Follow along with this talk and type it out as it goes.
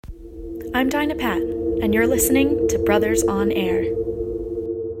I'm Dinah Pat, and you're listening to Brothers on Air.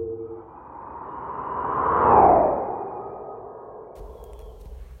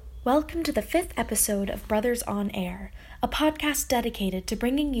 Welcome to the 5th episode of Brothers on Air, a podcast dedicated to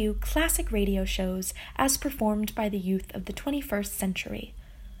bringing you classic radio shows as performed by the youth of the 21st century.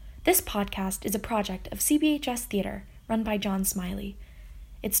 This podcast is a project of CBHS Theatre, run by John Smiley.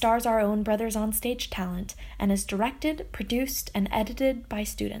 It stars our own Brothers on Stage talent and is directed, produced, and edited by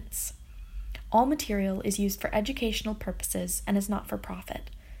students. All material is used for educational purposes and is not for profit.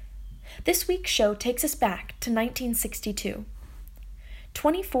 This week's show takes us back to 1962.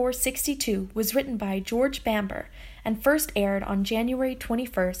 2462 was written by George Bamber and first aired on January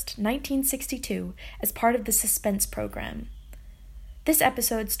 21st, 1962 as part of the Suspense program. This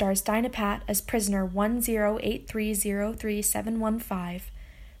episode stars Dinah Pat as prisoner 108303715,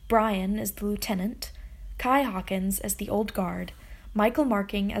 Brian as the lieutenant, Kai Hawkins as the old guard, Michael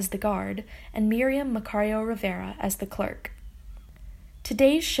Marking as the guard, and Miriam Macario Rivera as the clerk.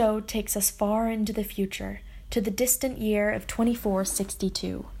 Today's show takes us far into the future, to the distant year of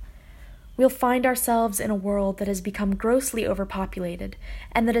 2462. We'll find ourselves in a world that has become grossly overpopulated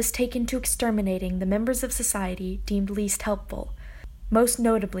and that has taken to exterminating the members of society deemed least helpful, most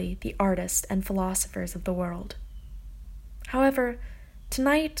notably the artists and philosophers of the world. However,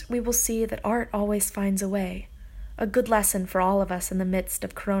 tonight we will see that art always finds a way, a good lesson for all of us in the midst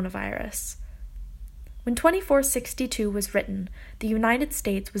of coronavirus. When 2462 was written, the United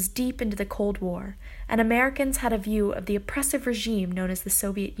States was deep into the Cold War, and Americans had a view of the oppressive regime known as the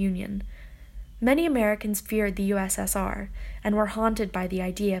Soviet Union. Many Americans feared the USSR and were haunted by the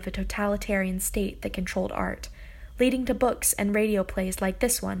idea of a totalitarian state that controlled art, leading to books and radio plays like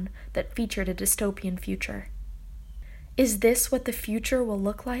this one that featured a dystopian future. Is this what the future will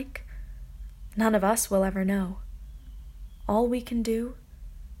look like? None of us will ever know. All we can do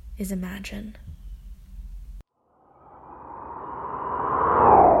is imagine.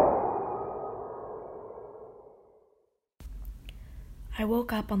 I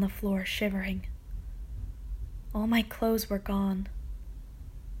woke up on the floor shivering. All my clothes were gone.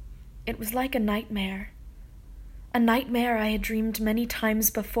 It was like a nightmare I had dreamed many times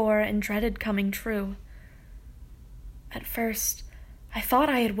before and dreaded coming true. At first, I thought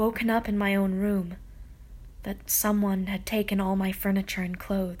I had woken up in my own room, that someone had taken all my furniture and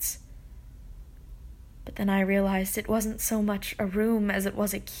clothes. But then I realized it wasn't so much a room as it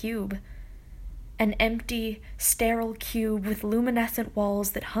was a cube. An empty, sterile cube with luminescent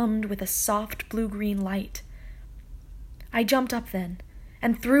walls that hummed with a soft blue-green light. I jumped up then,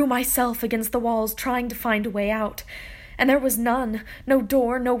 and threw myself against the walls trying to find a way out, and there was none, no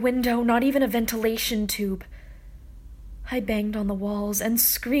door, no window, not even a ventilation tube. I banged on the walls and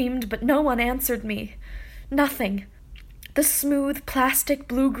screamed, but no one answered me. Nothing. The smooth, plastic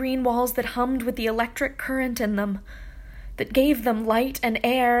blue-green walls that hummed with the electric current in them, that gave them light and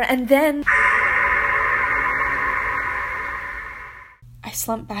air, and then I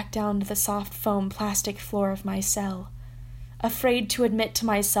slumped back down to the soft foam plastic floor of my cell, afraid to admit to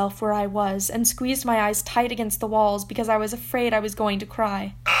myself where I was, and squeezed my eyes tight against the walls because I was afraid I was going to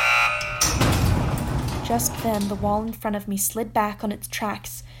cry. Just then the wall in front of me slid back on its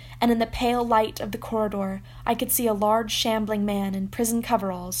tracks, and in the pale light of the corridor I could see a large shambling man in prison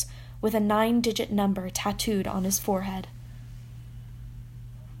coveralls with a 9-digit number tattooed on his forehead.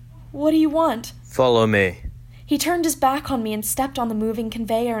 "What do you want?" "Follow me." He turned his back on me and stepped on the moving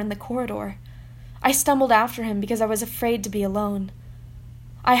conveyor in the corridor. I stumbled after him because I was afraid to be alone.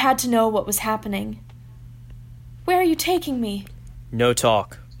 I had to know what was happening. "Where are you taking me?" "No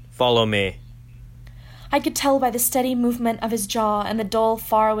talk. Follow me." I could tell by the steady movement of his jaw and the dull,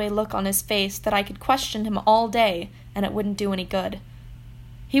 faraway look on his face that I could question him all day, and it wouldn't do any good.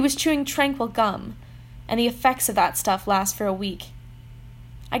 He was chewing tranquil gum, and the effects of that stuff last for a week.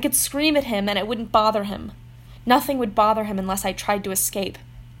 I could scream at him, and it wouldn't bother him. Nothing would bother him unless I tried to escape.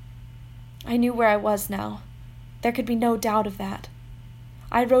 I knew where I was now. There could be no doubt of that.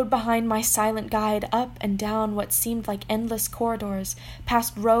 I rode behind my silent guide up and down what seemed like endless corridors,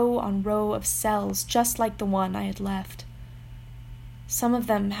 past row on row of cells just like the one I had left. Some of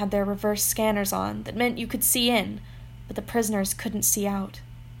them had their reverse scanners on that meant you could see in, but the prisoners couldn't see out.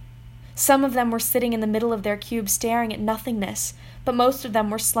 Some of them were sitting in the middle of their cube staring at nothingness, but most of them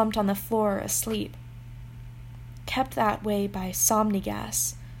were slumped on the floor asleep. Kept that way by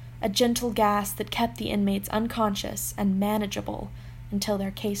somnigas, a gentle gas that kept the inmates unconscious and manageable until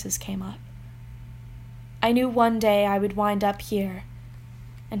their cases came up. I knew one day I would wind up here,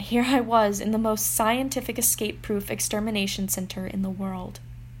 and here I was in the most scientific escape-proof extermination center in the world.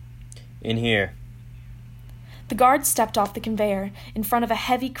 In here. The guard stepped off the conveyor in front of a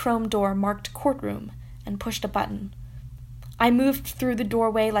heavy chrome door marked courtroom and pushed a button. I moved through the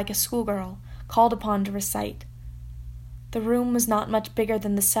doorway like a schoolgirl, called upon to recite. The room was not much bigger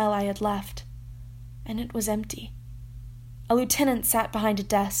than the cell I had left, and it was empty. A lieutenant sat behind a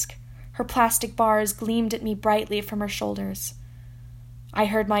desk. Her plastic bars gleamed at me brightly from her shoulders. I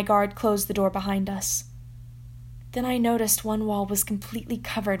heard my guard close the door behind us. Then I noticed one wall was completely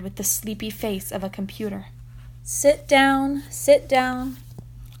covered with the sleepy face of a computer. Sit down, sit down.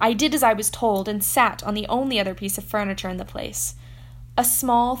 I did as I was told and sat on the only other piece of furniture in the place, a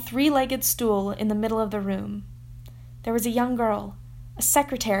small, three-legged stool in the middle of the room. There was a young girl, a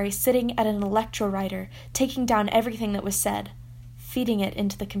secretary sitting at an electrowriter, taking down everything that was said, feeding it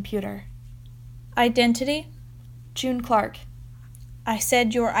into the computer. Identity? June Clark. I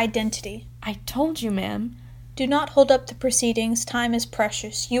said your identity. I told you, ma'am. Do not hold up the proceedings. Time is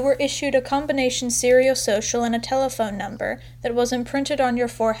precious. You were issued a combination serial social and a telephone number that was imprinted on your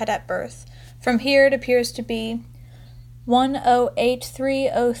forehead at birth. From here it appears to be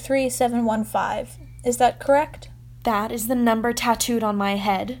 108303715. Is that correct? That is the number tattooed on my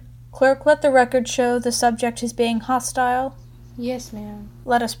head. Clerk, let the record show the subject is being hostile. Yes, ma'am.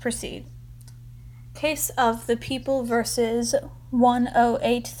 Let us proceed. Case of the People versus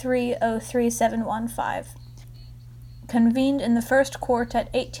 108303715. Convened in the first court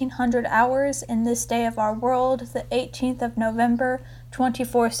at 1800 hours in this day of our world, the 18th of November,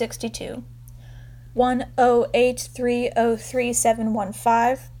 2462.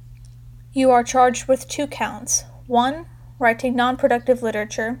 108303715. You are charged with 2 counts. 1, writing non-productive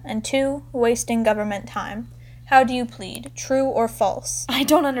literature, and 2, wasting government time. How do you plead, true or false? I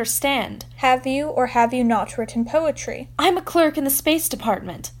don't understand. Have you or have you not written poetry? I'm a clerk in the Space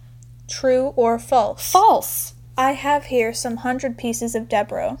Department. True or false? False! I have here some 100 pieces of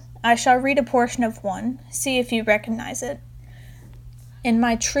Deborah. I shall read a portion of one. See if you recognize it. In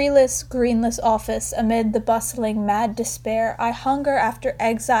my treeless, greenless office, amid the bustling, mad despair, I hunger after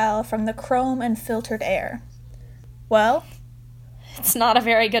exile from the chrome and filtered air. Well? It's not a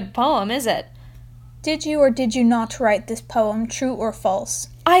very good poem, is it? Did you or did you not write this poem, true or false?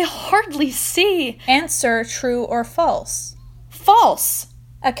 I hardly see. Answer, true or false? False!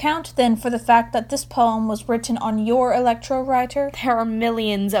 Account then for the fact that this poem was written on your electrowriter. There are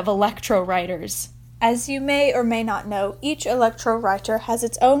millions of electrowriters. As you may or may not know, each electrowriter has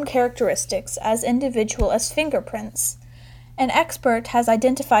its own characteristics, as individual as fingerprints. An expert has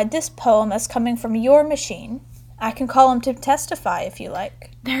identified this poem as coming from your machine. I can call him to testify if you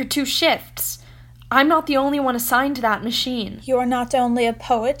like. There are 2 shifts. I'm not the only one assigned to that machine. You are not only a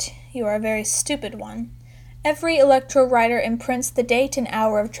poet, you are a very stupid one. Every electrowriter imprints the date and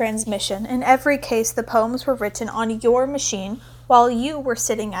hour of transmission. In every case, the poems were written on your machine while you were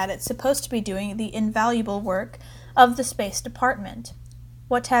sitting at it, supposed to be doing the invaluable work of the Space Department.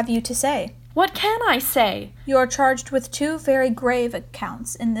 What have you to say? What can I say? You are charged with 2 very grave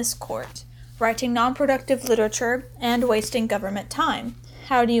counts in this court, writing non-productive literature and wasting government time.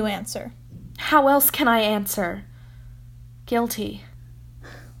 How do you answer? How else can I answer? Guilty.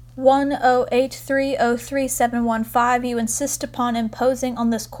 108303715, you insist upon imposing on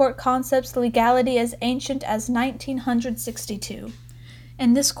this court concepts legality as ancient as 1962.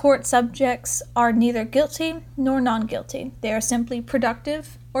 In this court, subjects are neither guilty nor non-guilty. They are simply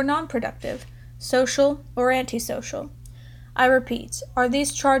productive or non-productive, social or antisocial. I repeat, are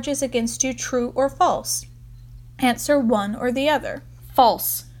these charges against you true or false? Answer one or the other.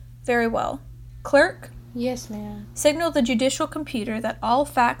 False. Very well. Clerk? Yes, ma'am. Signal the judicial computer that all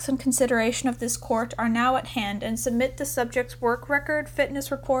facts and consideration of this court are now at hand and submit the subject's work record,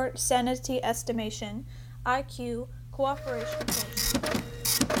 fitness report, sanity estimation, IQ, cooperation code.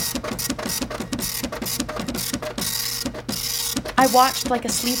 I watched like a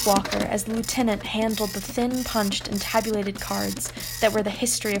sleepwalker as the lieutenant handled the thin punched and tabulated cards that were the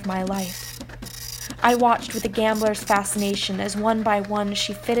history of my life. I watched with a gambler's fascination as one by one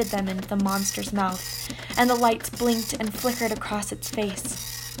she fitted them into the monster's mouth, and the lights blinked and flickered across its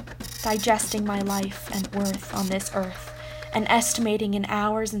face, digesting my life and worth on this earth, and estimating in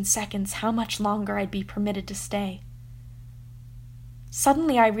hours and seconds how much longer I'd be permitted to stay.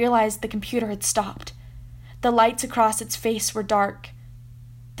 Suddenly I realized the computer had stopped. The lights across its face were dark.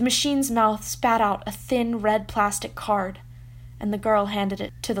 The machine's mouth spat out a thin red plastic card, and the girl handed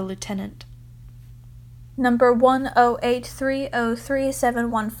it to the lieutenant. Number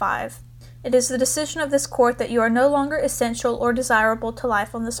 108303715. It is the decision of this court that you are no longer essential or desirable to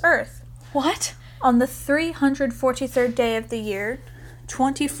life on this earth. What? On the 343rd day of the year,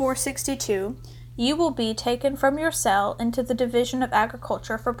 2462, you will be taken from your cell into the Division of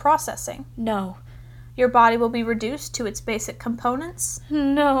Agriculture for processing. No. Your body will be reduced to its basic components,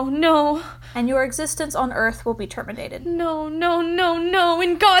 No. and your existence on Earth will be terminated. No.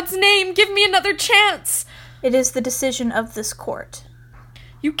 In God's name, give me another chance. It is the decision of this court.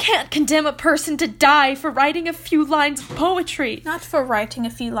 You can't condemn a person to die for writing a few lines of poetry. Not for writing a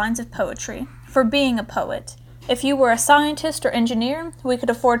few lines of poetry, for being a poet. If you were a scientist or engineer, we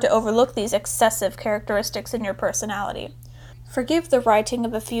could afford to overlook these excessive characteristics in your personality. Forgive the writing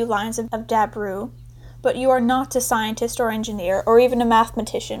of a few lines of Dabru, but you are not a scientist or engineer, or even a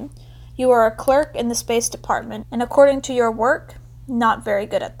mathematician. You are a clerk in the space department, and according to your work, not very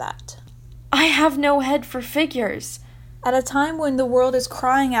good at that. I have no head for figures. At a time when the world is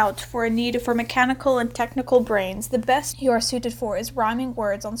crying out for a need for mechanical and technical brains, the best you are suited for is rhyming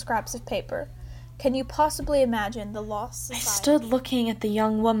words on scraps of paper. Can you possibly imagine the lost society? I stood looking at the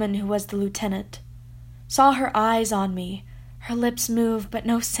young woman who was the lieutenant. Saw her eyes on me. Her lips moved, but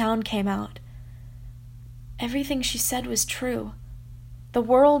no sound came out. Everything she said was true. The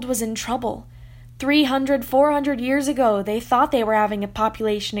world was in trouble. 300, 400 years ago, they thought they were having a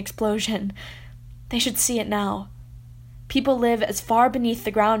population explosion. They should see it now. People live as far beneath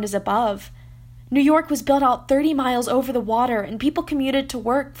the ground as above. New York was built out 30 miles over the water, and people commuted to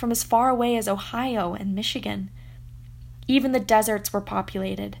work from as far away as Ohio and Michigan. Even the deserts were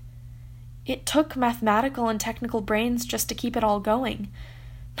populated. It took mathematical and technical brains just to keep it all going,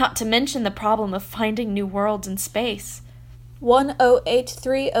 not to mention the problem of finding new worlds in space.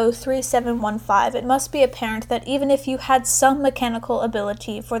 108303715. It must be apparent that even if you had some mechanical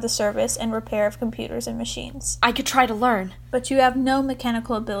ability for the service and repair of computers and machines. I could try to learn. But you have no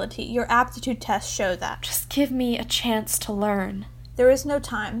mechanical ability. Your aptitude tests show that. Just give me a chance to learn. There is no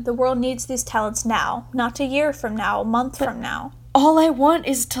time. The world needs these talents now, not a year from now, a month from now. All I want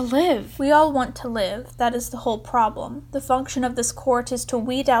is to live. We all want to live. That is the whole problem. The function of this court is to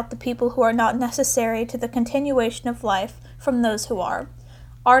weed out the people who are not necessary to the continuation of life from those who are.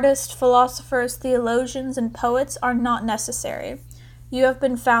 Artists, philosophers, theologians, and poets are not necessary. You have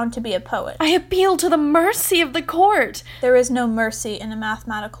been found to be a poet. I appeal to the mercy of the court. There is no mercy in a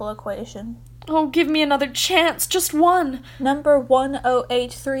mathematical equation. Oh, give me another chance, just one. Number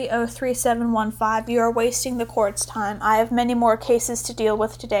 108303715, you are wasting the court's time. I have many more cases to deal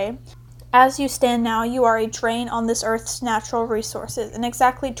with today. As you stand now, you are a drain on this earth's natural resources. In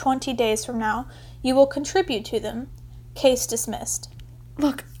exactly 20 days from now, you will contribute to them. Case dismissed.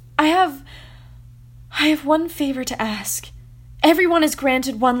 Look, I have one favor to ask. Everyone is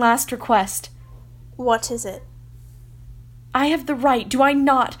granted one last request. What is it? I have the right, do I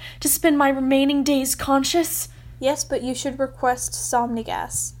not, to spend my remaining days conscious? Yes, but you should request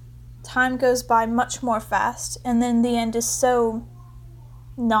Somnigas. Time goes by much more fast, and then the end is so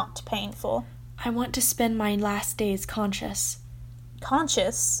not painful. I want to spend my last days conscious.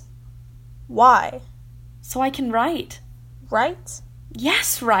 Conscious? Why? So I can write. Write?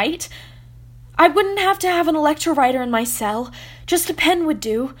 Yes, write. I wouldn't have to have an electrowriter in my cell. Just a pen would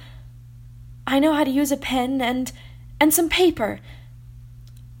do. I know how to use a pen and some paper.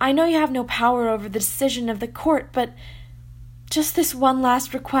 I know you have no power over the decision of the court, but just this one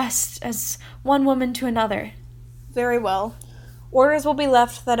last request as one woman to another. Very well. Orders will be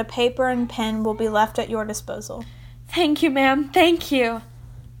left that a paper and pen will be left at your disposal. Thank you, ma'am. Thank you.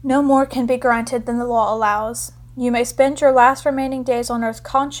 No more can be granted than the law allows. You may spend your last remaining days on Earth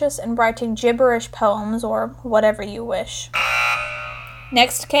conscious and writing gibberish poems or whatever you wish.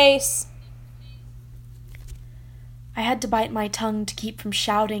 Next case. I had to bite my tongue to keep from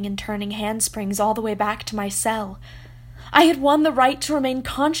shouting and turning handsprings all the way back to my cell. I had won the right to remain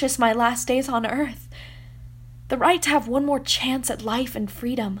conscious my last days on Earth. The right to have one more chance at life and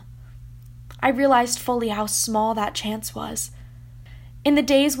freedom. I realized fully how small that chance was. In the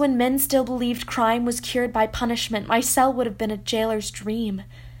days when men still believed crime was cured by punishment, my cell would have been a jailer's dream.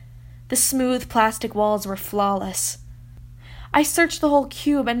 The smooth plastic walls were flawless. I searched the whole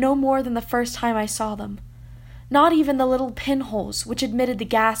cube, and no more than the first time I saw them. Not even the little pinholes which admitted the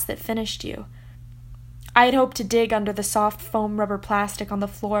gas that finished you. I had hoped to dig under the soft foam rubber plastic on the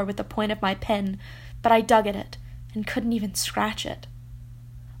floor with the point of my pen, but I dug at it and couldn't even scratch it.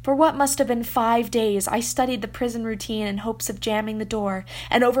 For what must have been 5 days, I studied the prison routine in hopes of jamming the door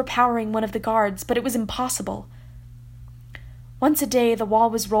and overpowering one of the guards, but it was impossible. Once a day, the wall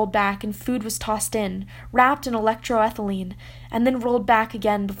was rolled back and food was tossed in, wrapped in electroethylene, and then rolled back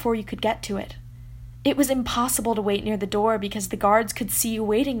again before you could get to it. It was impossible to wait near the door because the guards could see you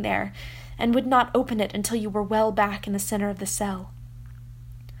waiting there and would not open it until you were well back in the center of the cell.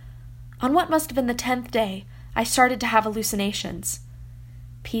 On what must have been the 10th day, I started to have hallucinations.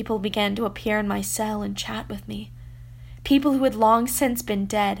 People began to appear in my cell and chat with me. People who had long since been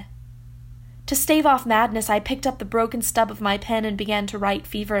dead. To stave off madness, I picked up the broken stub of my pen and began to write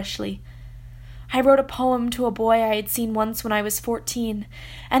feverishly. I wrote a poem to a boy I had seen once when I was 14,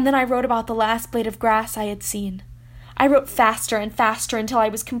 and then I wrote about the last blade of grass I had seen. I wrote faster and faster until I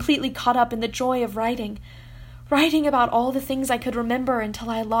was completely caught up in the joy of writing about all the things I could remember until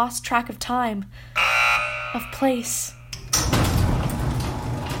I lost track of time, of place.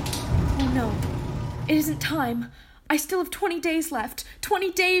 Oh no, it isn't time. I still have 20 days left.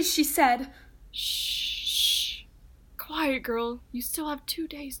 20 days, she said. Shh. Quiet, girl. You still have 2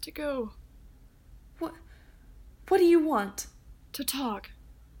 days to go. What do you want? To talk.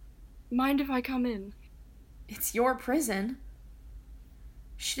 Mind if I come in? It's your prison.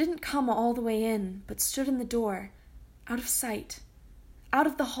 She didn't come all the way in, but stood in the door, out of sight, out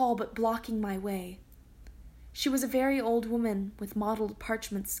of the hall but blocking my way. She was a very old woman with mottled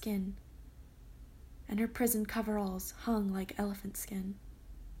parchment skin, and her prison coveralls hung like elephant skin.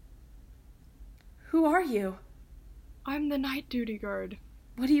 Who are you? I'm the night duty guard.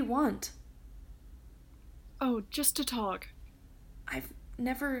 What do you want? Oh, just to talk. I've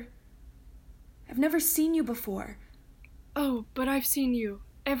never seen you before. Oh, but I've seen you.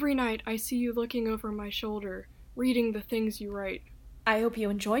 Every night I see you looking over my shoulder, reading the things you write. I hope you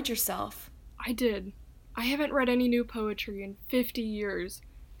enjoyed yourself. I did. I haven't read any new poetry in 50 years,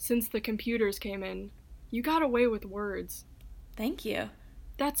 since the computers came in. You got away with words. Thank you.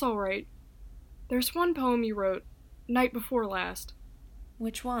 That's all right. There's one poem you wrote, night before last.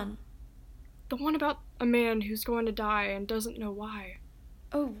 Which one? The one about a man who's going to die and doesn't know why.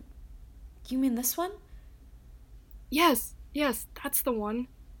 Oh, you mean this one? Yes, that's the one.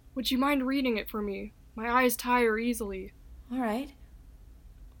 Would you mind reading it for me? My eyes tire easily. All right.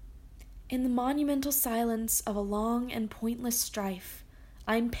 In the monumental silence of a long and pointless strife,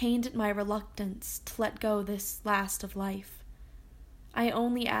 I'm pained at my reluctance to let go this last of life. I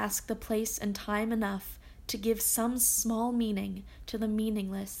only ask the place and time enough to give some small meaning to the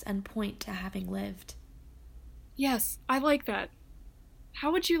meaningless and point to having lived. Yes, I like that.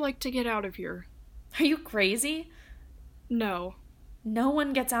 How would you like to get out of here? Are you crazy? No. No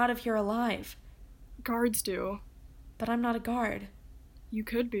one gets out of here alive. Guards do. But I'm not a guard. You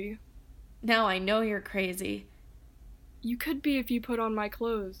could be. Now I know you're crazy. You could be if you put on my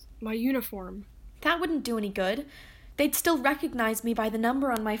clothes, my uniform. That wouldn't do any good. They'd still recognize me by the number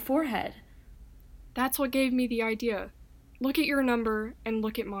on my forehead. That's what gave me the idea. Look at your number and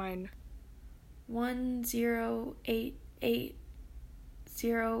look at mine.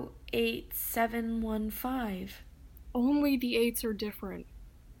 1088088715. Only the 8s are different.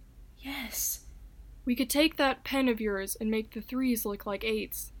 Yes. We could take that pen of yours and make the 3s look like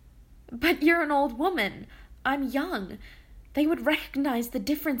 8s. But you're an old woman. I'm young. They would recognize the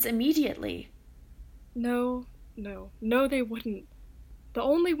difference immediately. No, they wouldn't. The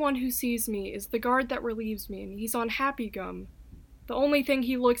only one who sees me is the guard that relieves me, and he's on Happy Gum. The only thing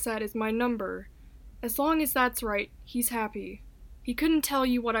he looks at is my number. As long as that's right, he's happy. He couldn't tell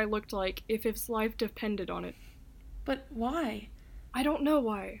you what I looked like if his life depended on it. But why? I don't know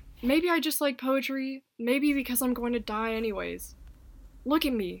why. Maybe I just like poetry, maybe because I'm going to die anyways. Look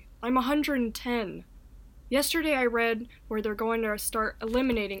at me, I'm 110. Yesterday I read where they're going to start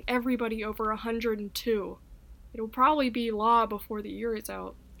eliminating everybody over 102. It'll probably be law before the year is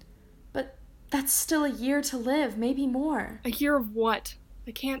out. But that's still a year to live, maybe more. A year of what?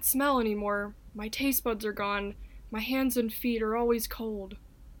 I can't smell anymore. My taste buds are gone. My hands and feet are always cold.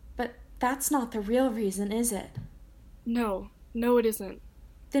 But that's not the real reason, is it? No, it isn't.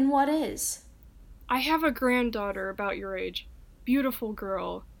 Then what is? I have a granddaughter about your age. Beautiful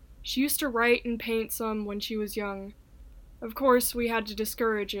girl. She used to write and paint some when she was young. Of course, we had to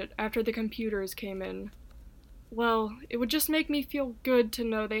discourage it after the computers came in. Well, it would just make me feel good to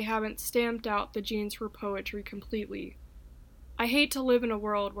know they haven't stamped out the genes for poetry completely. I hate to live in a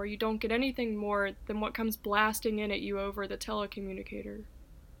world where you don't get anything more than what comes blasting in at you over the telecommunicator.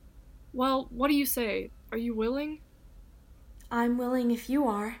 Well, what do you say? Are you willing? I'm willing if you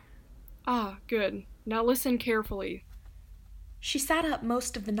are. Ah, good. Now listen carefully. She sat up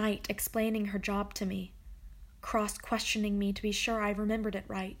most of the night explaining her job to me, cross-questioning me to be sure I remembered it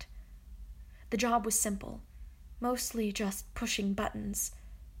right. The job was simple, mostly just pushing buttons.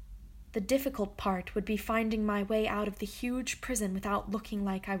 The difficult part would be finding my way out of the huge prison without looking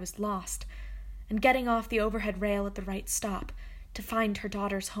like I was lost, and getting off the overhead rail at the right stop to find her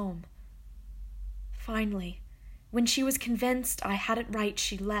daughter's home. Finally, when she was convinced I had it right,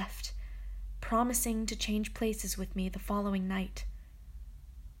 she left, promising to change places with me the following night.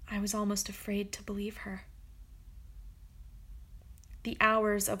 I was almost afraid to believe her. The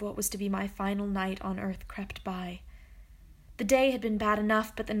hours of what was to be my final night on earth crept by. The day had been bad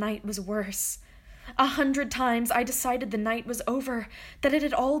enough, but the night was worse. 100 times I decided the night was over, that it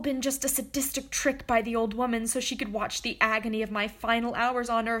had all been just a sadistic trick by the old woman so she could watch the agony of my final hours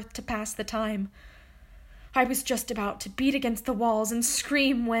on earth to pass the time. I was just about to beat against the walls and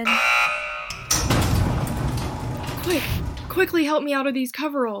scream when... Quickly help me out of these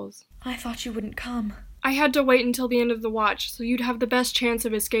coveralls. I thought you wouldn't come. I had to wait until the end of the watch so you'd have the best chance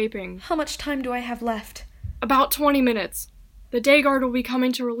of escaping. How much time do I have left? About 20 minutes. The day guard will be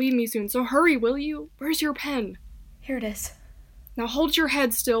coming to relieve me soon, so hurry, will you? Where's your pen? Here it is. Now hold your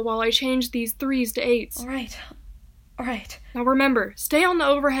head still while I change these 3s to 8s. All right. Now remember, stay on the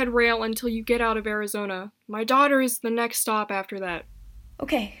overhead rail until you get out of Arizona. My daughter is the next stop after that.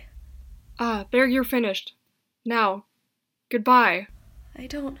 Okay. There, you're finished. Now, goodbye. I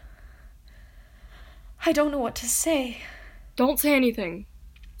don't know what to say. Don't say anything.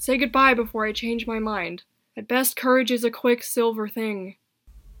 Say goodbye before I change my mind. At best, courage is a quick silver thing.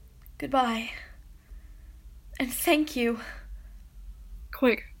 Goodbye. And thank you.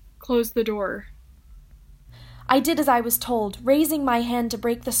 Quick, close the door. I did as I was told, raising my hand to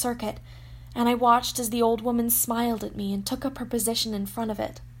break the circuit, and I watched as the old woman smiled at me and took up her position in front of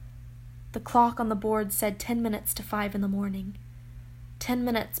it. The clock on the board said 10 minutes to 5 in the morning. 10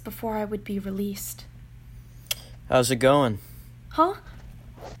 minutes before I would be released. How's it going? Huh?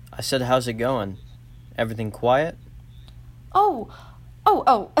 I said, how's it going? Everything quiet? Oh,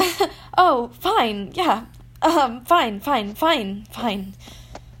 fine, yeah. Fine.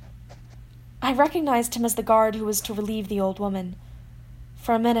 I recognized him as the guard who was to relieve the old woman.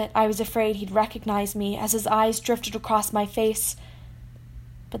 For a minute, I was afraid he'd recognize me as his eyes drifted across my face.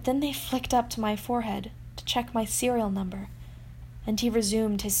 But then they flicked up to my forehead to check my serial number, and he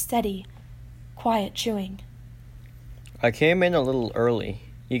resumed his steady, quiet chewing. I came in a little early.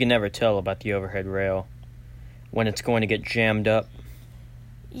 You can never tell about the overhead rail, when it's going to get jammed up.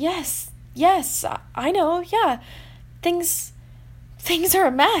 Yes, I know, yeah. Things are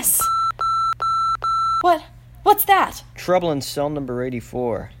a mess. What's that? Trouble in cell number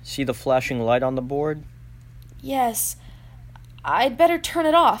 84. See the flashing light on the board? Yes. I'd better turn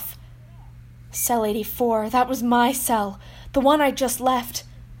it off. Cell 84, that was my cell. The one I just left.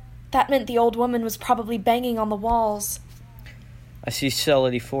 That meant the old woman was probably banging on the walls. I see cell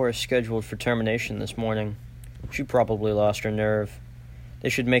 84 is scheduled for termination this morning. She probably lost her nerve. They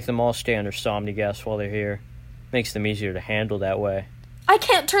should make them all stay under Somni gas while they're here. Makes them easier to handle that way. I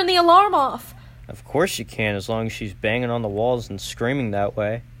can't turn the alarm off. Of course you can, as long as she's banging on the walls and screaming that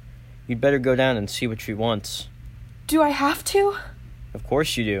way. You'd better go down and see what she wants. Do I have to? Of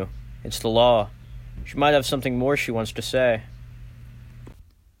course you do. It's the law. She might have something more she wants to say.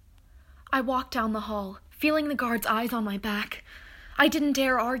 I walked down the hall, feeling the guard's eyes on my back. I didn't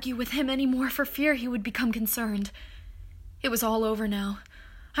dare argue with him anymore for fear he would become concerned. It was all over now.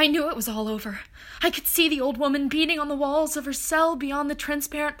 I knew it was all over. I could see the old woman beating on the walls of her cell beyond the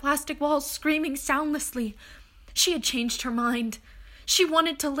transparent plastic walls, screaming soundlessly. She had changed her mind. She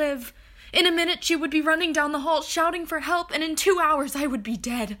wanted to live. In a minute she would be running down the hall shouting for help, and in 2 hours I would be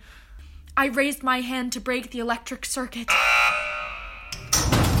dead. I raised my hand to break the electric circuit.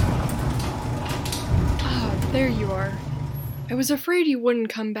 There you are. I was afraid you wouldn't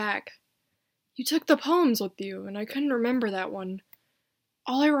come back. You took the poems with you, and I couldn't remember that one.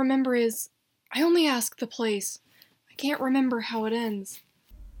 All I remember is, I only ask the place. I can't remember how it ends.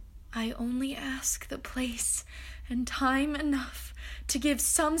 I only ask the place and time enough to give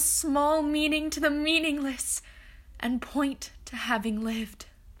some small meaning to the meaningless and point to having lived.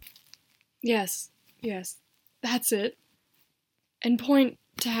 Yes, that's it. And point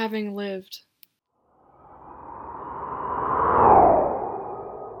to having lived.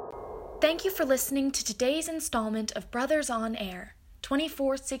 Thank you for listening to today's installment of Brothers on Air,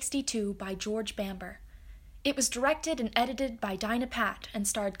 2462 by George Bamber. It was directed and edited by Dinah Pat and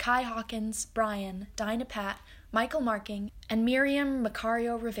starred Kai Hawkins, Brian, Dinah Pat, Michael Marking, and Miriam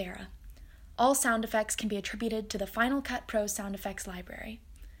Macario Rivera. All sound effects can be attributed to the Final Cut Pro sound effects library.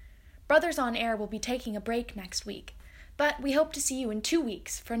 Brothers on Air will be taking a break next week, but we hope to see you in 2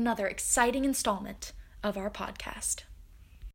 weeks for another exciting installment of our podcast.